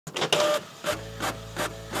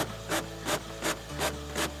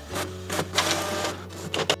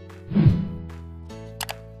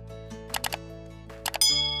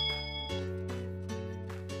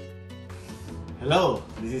Hello,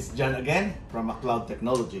 this is John again from McLaud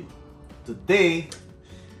Technology. Today,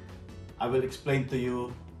 I will explain to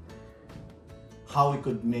you how we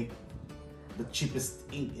could make the cheapest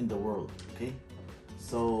ink in the world, okay?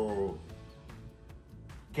 So,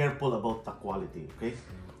 careful about the quality, okay?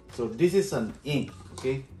 So, this is an ink,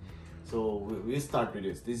 okay? So, we start with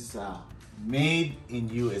this. This is made in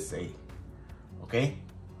USA, okay?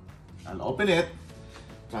 I'll open it,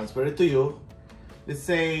 transfer it to you. Let's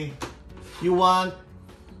say you want,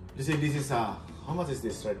 let's say this is how much is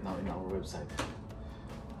this right now in our website?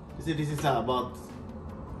 Let's say this is about,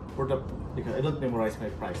 because I don't memorize my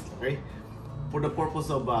price, okay? For the purpose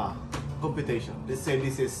of computation, let's say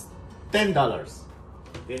this is $10,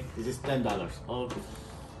 okay? This is $10, or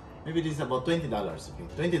maybe this is about $20,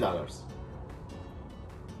 okay? $20.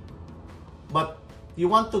 But you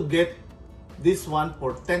want to get this one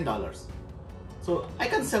for $10. So I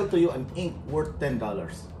can sell to you an ink worth $10.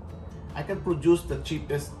 I can produce the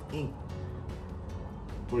cheapest ink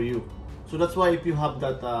for you. So that's why if you have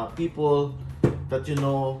that people that you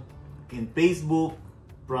know in Facebook,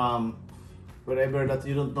 from wherever that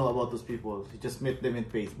you don't know about those people, you just meet them in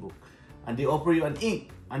Facebook and they offer you an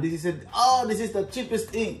ink and this is oh, this is the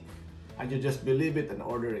cheapest ink, and you just believe it and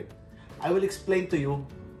order it. I will explain to you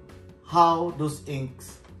how those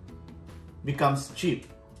inks becomes cheap,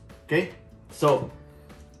 okay? So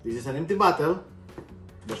this is an empty bottle.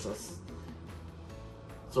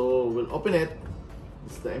 So we'll open it.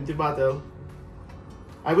 It's the empty bottle.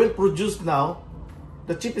 I will produce now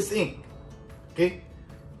the cheapest ink, okay?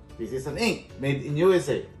 This is an ink made in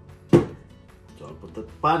USA. So I'll put the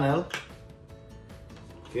panel,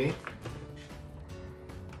 okay?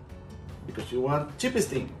 Because you want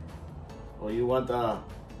cheapest ink, or you want so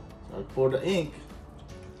I'll pour the ink.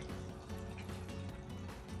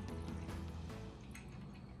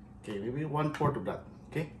 Okay, maybe 1/4 of that,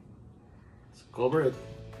 okay? Let's cover it.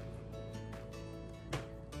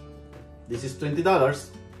 This is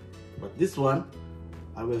 $20, but this one,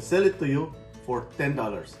 I will sell it to you for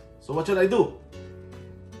 $10. So what should I do?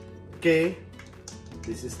 Okay,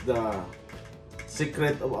 this is the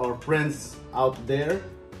secret of our friends out there.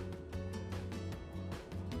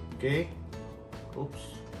 Okay, oops,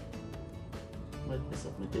 might mess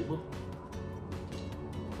up my table.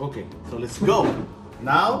 Okay, so let's go.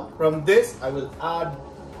 Now, from this, I will add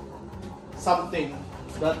something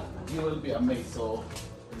that you will be amazed. So,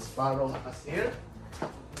 let's borrow us here.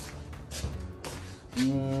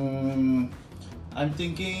 I'm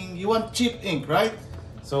thinking you want cheap ink, right?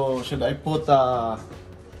 So, should I put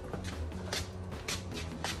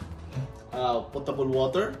potable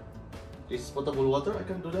water? This is potable water. I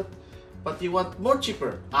can do that. But you want more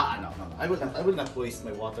cheaper? No. I will not waste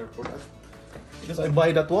my water for that, because I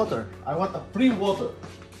buy that water. I want a free water.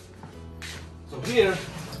 So here,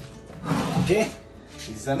 okay, this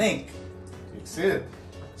is an ink. You see it?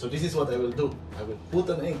 So this is what I will do. I will put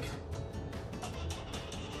an ink.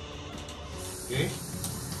 Okay.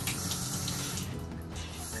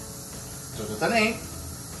 So that's an ink.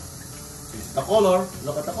 This is the color.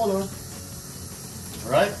 Look at the color.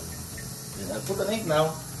 Alright. Then I'll put an ink now.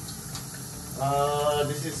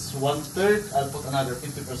 This is 1/3. I'll put another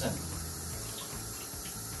 50%.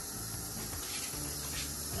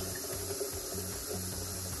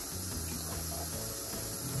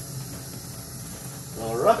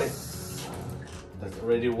 Alright, that's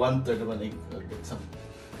already 1/3 of an ink. I'll get some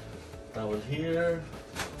towel here.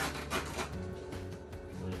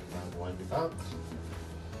 I'll wipe it out.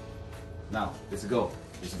 Now, let's go.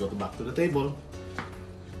 Let's go back to the table.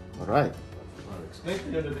 Alright, I'll explain to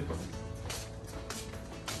you the difference.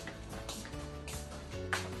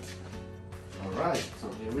 Alright, so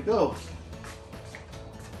here we go.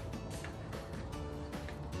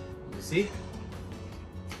 You see?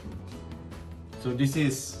 So this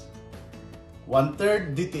is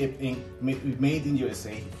 1/3 DTF ink made in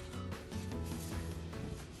USA.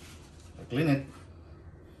 I clean it.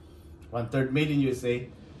 1/3 made in USA.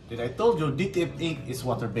 Then I told you DTF ink is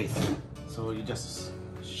water-based. So you just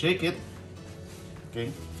shake it. Okay.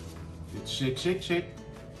 You shake.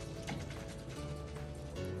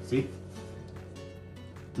 See?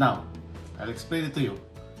 Now, I'll explain it to you.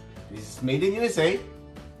 This is made in USA.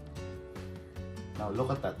 Now look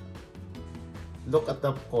at that. Look at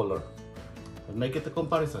the color and make it a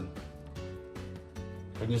comparison.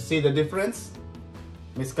 Can you see the difference?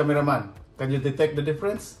 Miss Cameraman, can you detect the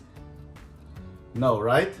difference? No,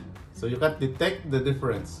 right? So you can't detect the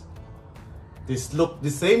difference. This look the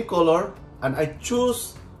same color, and I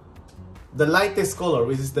choose the lightest color,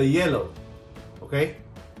 which is the yellow. Okay,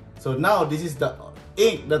 so now this is the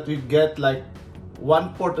ink that we get, like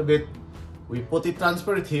 1/4 of it. We put it,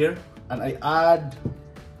 transfer it here, and I add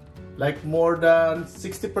like more than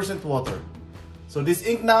 60% water. So this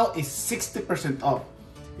ink now is 60% off.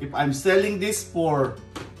 If I'm selling this for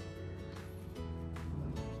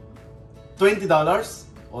 $20,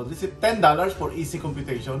 or this is $10 for easy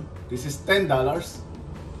computation, this is $10,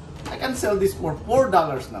 I can sell this for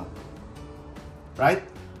 $4 now, right?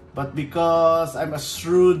 But because I'm a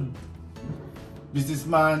shrewd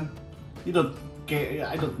businessman, you don't care,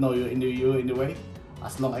 I don't know you in the way,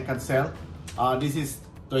 as long I can sell. This is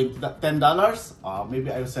 $10, maybe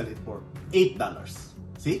I will sell it for $8.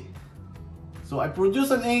 See? So I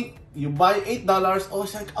produce an ink, you buy $8. Oh,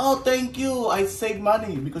 it's like, oh, thank you, I save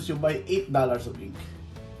money because you buy $8 of ink.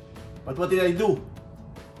 But what did I do?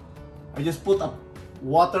 I just put up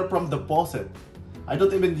water from the faucet. I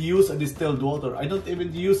don't even use a distilled water. I don't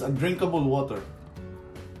even use a drinkable water,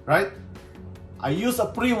 right? I use a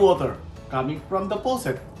pre-water coming from the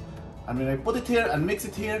faucet. And when I put it here and mix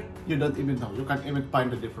it here, you don't even know. You can't even find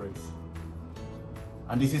the difference.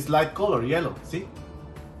 And this is light color, yellow, see?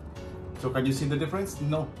 So can you see the difference?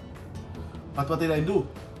 No. But what did I do?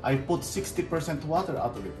 I put 60% water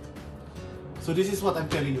out of it. So this is what I'm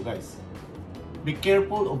telling you guys. Be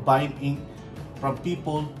careful of buying ink from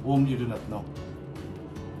people whom you do not know.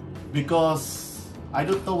 Because I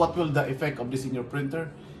don't know what will the effect of this in your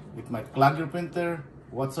printer. It might clog your printer,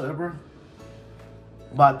 whatsoever.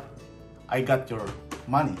 But I got your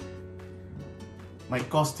money. My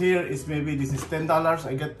cost here is, maybe this is $10.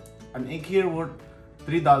 I get an ink here worth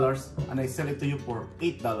 $3, and I sell it to you for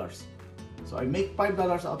 $8. So I make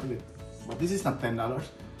 $5 out of it. But this is not $10.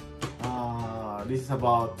 This is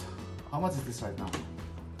about, how much is this right now?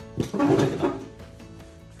 Check it out.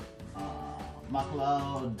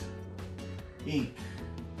 McLaud ink,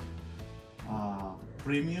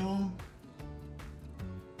 premium.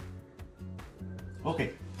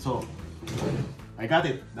 Okay, so I got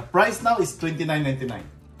it. The price now is $29.99.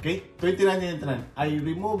 Okay, $29.99. I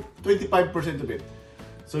remove 25% of it.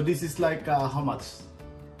 So this is like how much?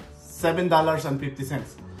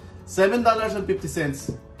 $7.50.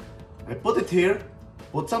 $7.50. I put it here,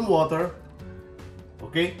 put some water,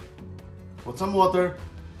 okay? Put some water,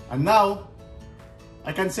 and now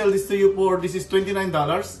I can sell this to you for, this is $29,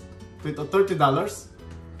 $30.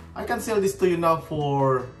 I can sell this to you now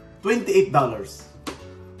for $28.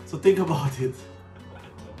 So think about it.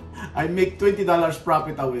 I make $20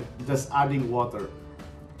 profit out of it, just adding water.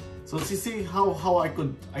 So you see how I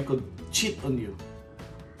could cheat on you.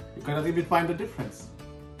 You cannot even find the difference.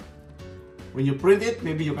 When you print it,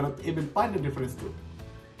 maybe you cannot even find the difference too.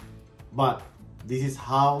 But this is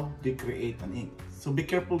how they create an ink. So be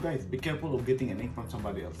careful, guys. Be careful of getting an ink from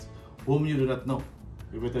somebody else whom you do not know.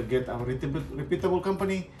 We better get a reputable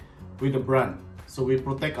company with a brand. So we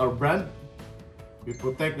protect our brand. We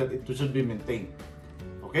protect that it should be maintained.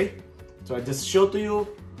 Okay? So I just show to you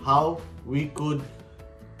how we could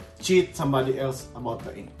cheat somebody else about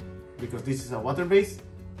the ink. Because this is a water-based.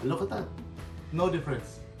 Look at that. No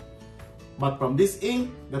difference. But from this ink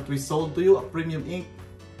that we sold to you, a premium ink,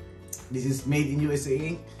 this is made in USA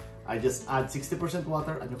ink, I just add 60%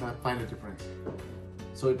 water and you can find the difference.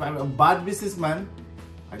 So if I'm a bad businessman,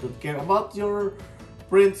 I don't care about your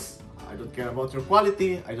prints, I don't care about your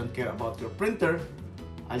quality, I don't care about your printer,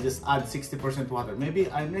 I just add 60% water. Maybe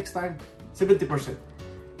next time 70%.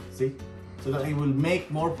 See? So that I will make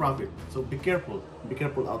more profit. So be careful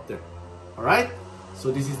out there. Alright? So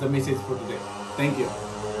this is the message for today. Thank you.